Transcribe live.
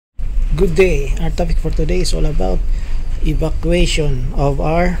Good day. Our topic for today is all about evacuation of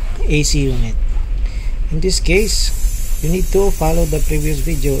our AC unit. In this case, you need to follow the previous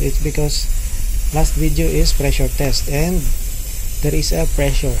video. It's because last video is pressure test and there is a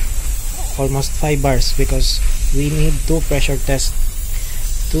pressure almost 5 bars because we need to pressure test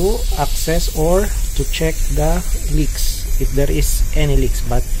to access or to check the leaks if there is any leaks,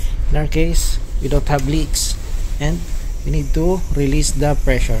 but in our case we don't have leaks and we need to release the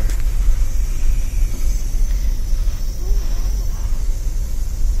pressure.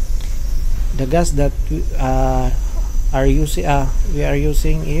 The gas that we are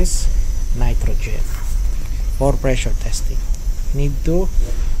using is nitrogen for pressure testing. We need to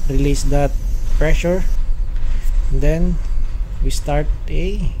release that pressure, and then we start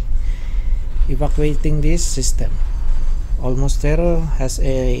evacuating this system. Almost zero has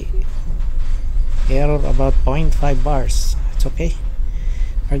a error about 0.5 bars. It's okay.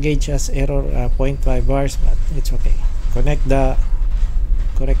 Our gauge has error 0.5 bars, but it's okay. Correct the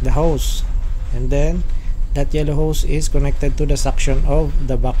hose, and then that yellow hose is connected to the suction of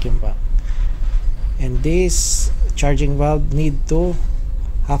the vacuum pump, and this charging valve need to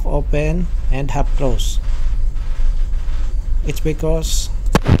half open and half close. It's because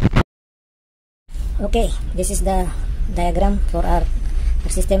this is the diagram for our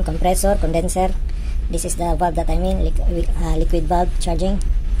system: compressor, condenser. This is the valve that I mean, liquid valve, charging,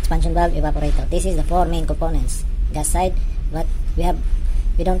 expansion valve, evaporator. This is the 4 main components. Gas side, but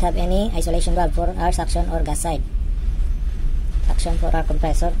we don't have any isolation valve for our suction or gas side. Suction for our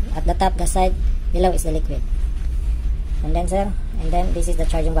compressor. At the top, gas side, below is the liquid condenser, and then this is the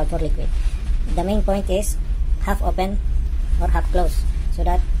charging valve for liquid. The main point is half open or half close, so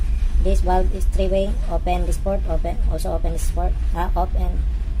that this valve is 3-way. Open this port, also open this port, open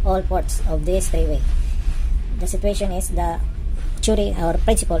all ports of this 3-way. The situation is, the theory or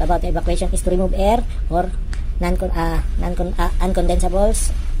principle about evacuation is to remove air or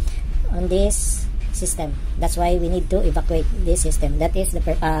uncondensables on this system. That's why we need to evacuate this system. That is the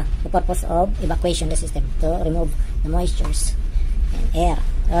purpose of evacuation the system, to remove the moistures and air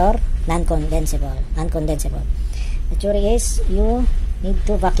or uncondensable. The theory is you need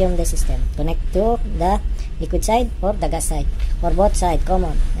to vacuum the system, connect to the liquid side or the gas side or both side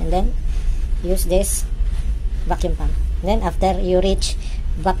common, and then use this vacuum pump. Then after you reach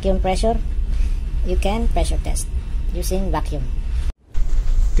vacuum pressure, you can pressure test using vacuum.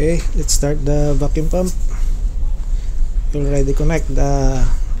 okay, let's start the vacuum pump. You already connect the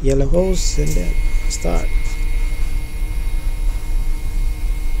yellow hose and then start.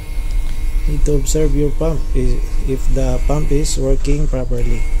 Need to observe your pump if the pump is working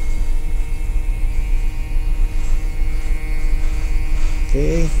properly.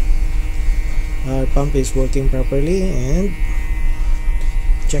 Okay, our pump is working properly, and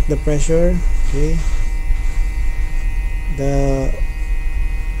check the pressure. Okay, the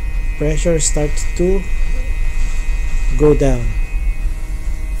pressure starts to go down.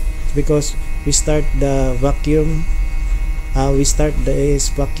 It's because we start the vacuum this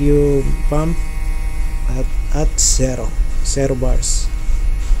vacuum pump at zero bars.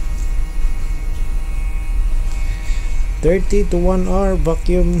 30 to 1 hour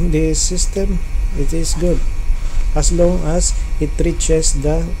vacuum this system. It is good as long as it reaches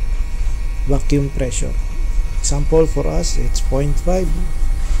the vacuum pressure. Example for us, it's 0.5.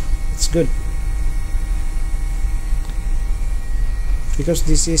 It's good because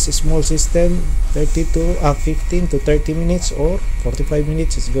this is a small system. 15 to 30 minutes or 45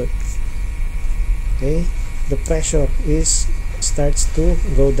 minutes is good. Okay, the pressure starts to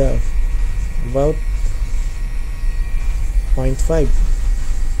go down about 0.5.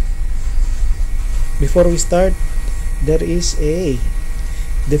 Before we start, there is a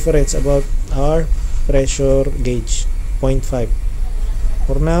difference about our pressure gauge, 0.5.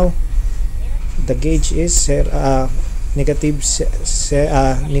 For now, the gauge is negative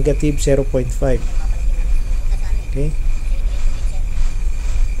 0.5. okay,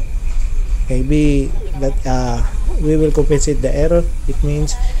 maybe that we will compensate the error. It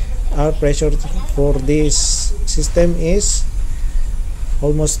means our pressure for this system is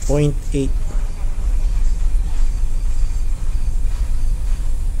almost 0.8.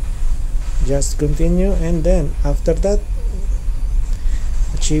 Just continue, and then after that,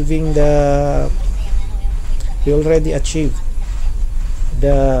 we already achieved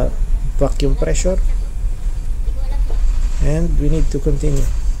the vacuum pressure, and we need to continue.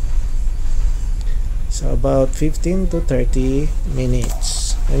 So about 15 to 30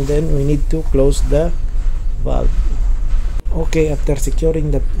 minutes, and then we need to close the valve. Okay, after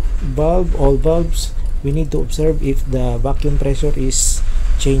securing the valve, all valves, we need to observe if the vacuum pressure is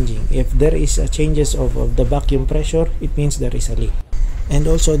changing. If there is a changes of the vacuum pressure, it means there is a leak. And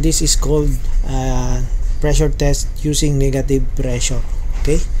also this is called pressure test using negative pressure.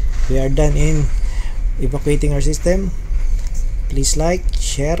 Okay, we are done in evacuating our system. Please like,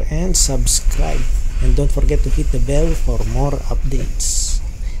 share, and subscribe, and don't forget to hit the bell for more updates.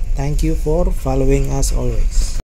 Thank you for following us always.